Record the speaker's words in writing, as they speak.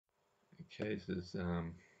cases,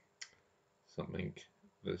 something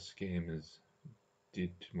the scammers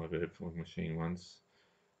did to my virtual machine once,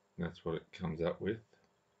 and that's what it comes up with.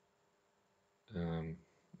 And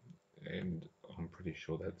I'm pretty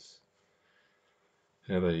sure that's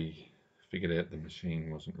how they figured out the machine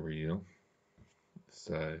wasn't real.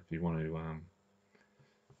 So if you want to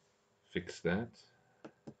fix that,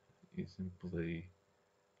 you simply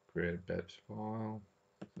create a batch file.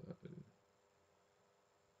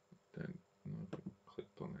 So don't know if I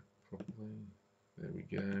clicked on it properly. There we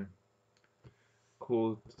go.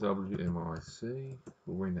 Call it WMIC.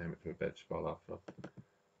 We'll rename it to a batch file after I've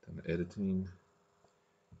done the editing.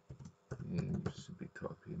 And you simply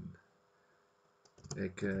type in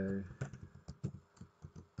echo,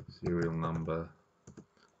 serial number,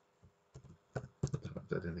 type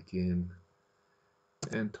that in again,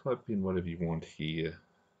 and type in whatever you want here.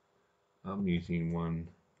 I'm using one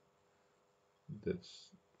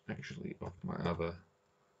that's actually off my other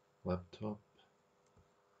laptop.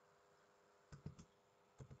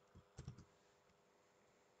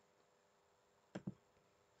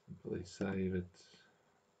 Simply save it,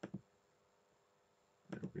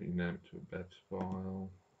 and rename it to a batch file.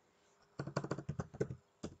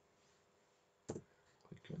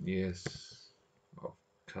 Click on yes. I've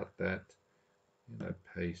cut that and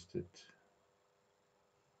I paste it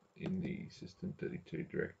in the system32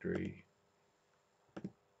 directory.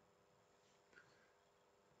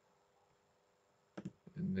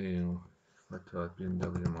 And now if I type in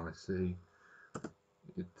WMIC,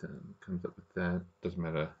 it comes up with that. Doesn't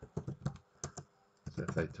matter. So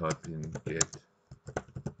if they type in get,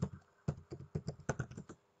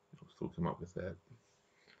 it'll still come up with that.